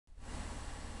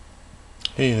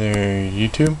Hey there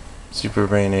YouTube,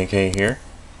 Superbrain AK here.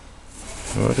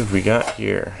 What have we got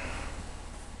here?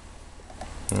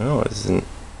 Well, it's an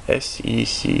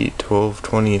SEC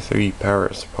 1223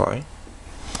 power supply.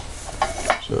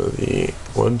 So the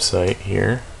website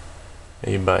here,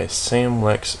 made by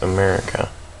Samlex America,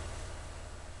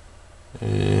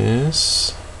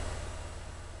 is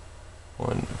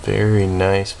one very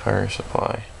nice power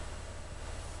supply.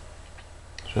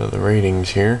 So the ratings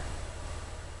here.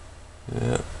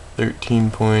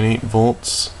 13.8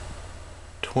 volts,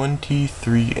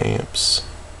 23 amps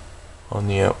on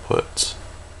the outputs.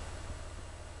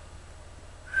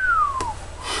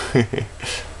 I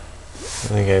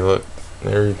think I looked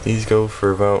there, these go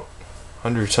for about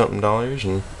 $100 something, and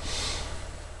I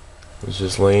was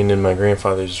just laying in my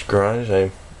grandfather's garage.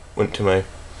 I went to my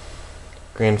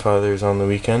grandfather's on the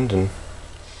weekend and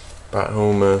brought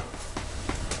home a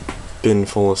bin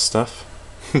full of stuff.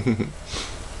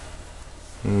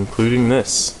 Including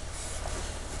this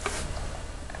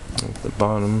at the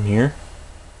bottom here.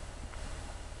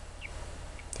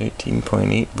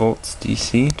 13.8 volts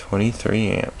DC, 23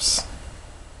 amps.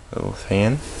 Little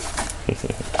fan.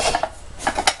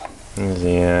 There's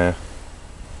the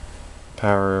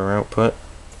power output,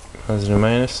 positive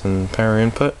minus, and power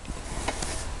input.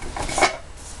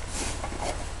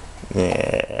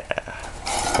 Yeah.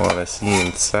 Wanna see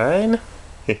inside?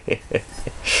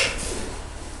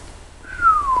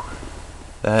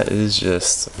 That is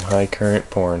just high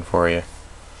current porn for you.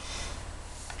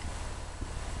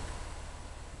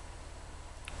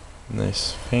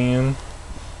 Nice fan.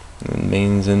 And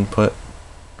mains input,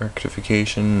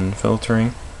 rectification and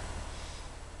filtering.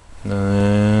 And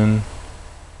then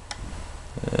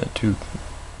two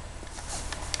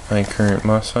high current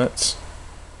MOSFETs.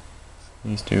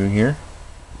 These two here.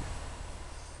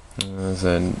 And there's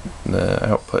the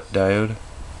output diode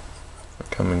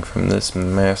coming from this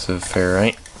massive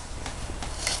ferrite.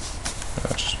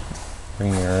 I'll just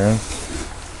bring it around.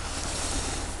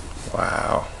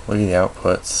 Wow, look at the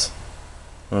outputs.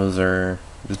 Those are,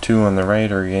 the two on the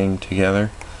right are ganged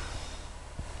together.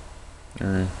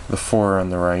 Or the four on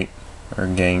the right are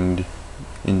ganged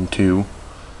in two.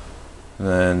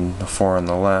 Then the four on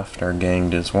the left are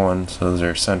ganged as one, so those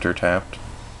are center tapped.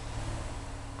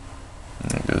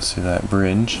 And it goes through that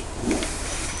bridge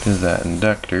to that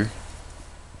inductor.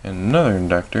 And another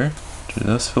inductor to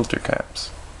those filter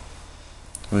caps.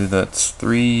 I believe that's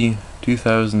three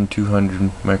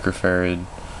 2200 microfarad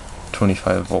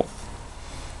 25 volt.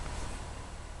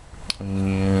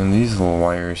 And these little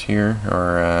wires here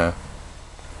are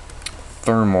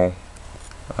thermal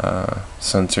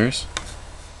sensors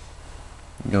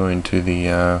going to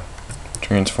the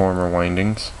transformer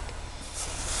windings.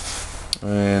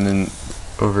 And then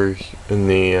over in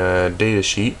the data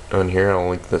sheet on here, I'll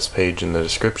link this page in the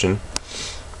description,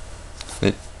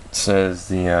 it says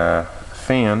the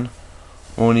fan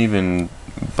won't even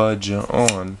budge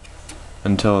on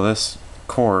until this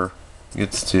core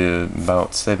gets to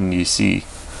about 70 C,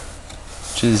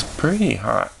 which is pretty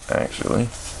hot actually.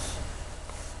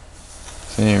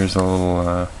 So here's a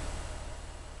little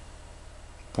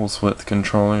pulse width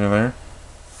controller there.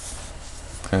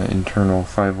 Internal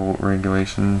 5 volt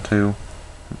regulation too.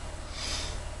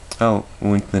 I'll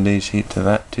link the data sheet to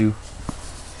that too.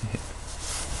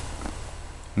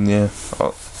 Yeah,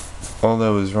 all that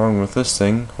was wrong with this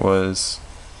thing was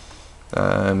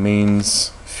mains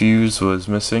fuse was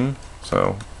missing,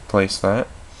 so replace that.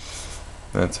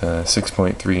 That's a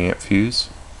 6.3 amp fuse,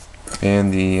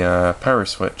 and the power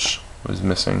switch was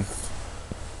missing.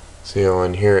 See how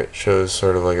on here it shows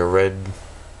sort of like a red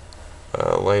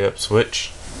light up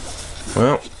switch.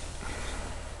 Well,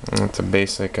 it's a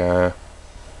basic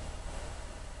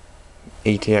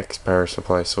ATX power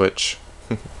supply switch.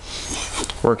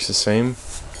 Works the same.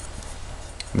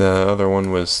 The other one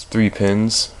was 3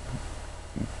 pins.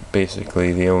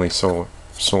 Basically the only sole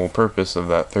purpose of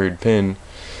that third pin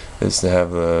is to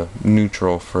have the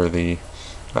neutral for the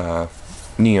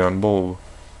neon bulb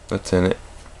that's in it.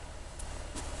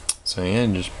 So yeah,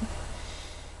 just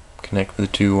connect the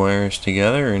two wires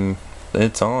together and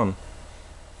it's on.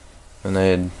 And I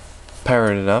had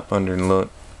powered it up under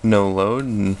no load,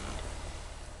 and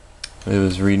it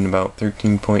was reading about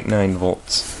 13.9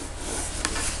 volts.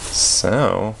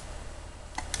 So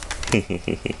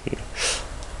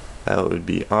that would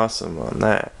be awesome on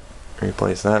that.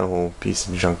 Replace that whole piece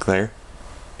of junk there.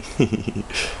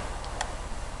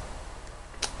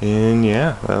 And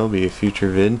yeah, that'll be a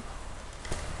future vid.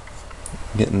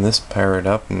 Getting this powered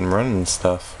up and running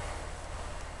stuff.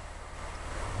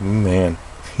 Man.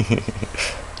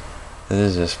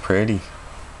 This is just pretty.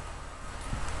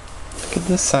 Look at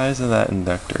the size of that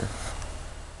inductor.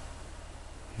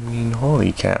 I mean,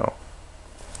 holy cow.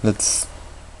 That's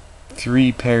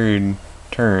 3 paired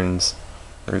turns,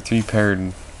 or 3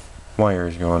 paired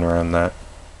wires going around that.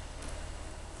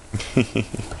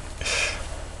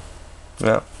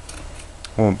 Well,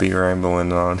 won't be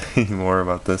rambling on anymore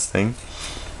about this thing.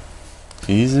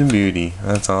 He's a beauty,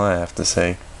 that's all I have to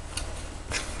say.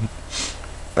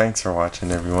 Thanks for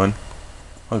watching, everyone.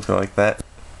 Hope you like that.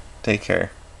 Take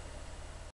care.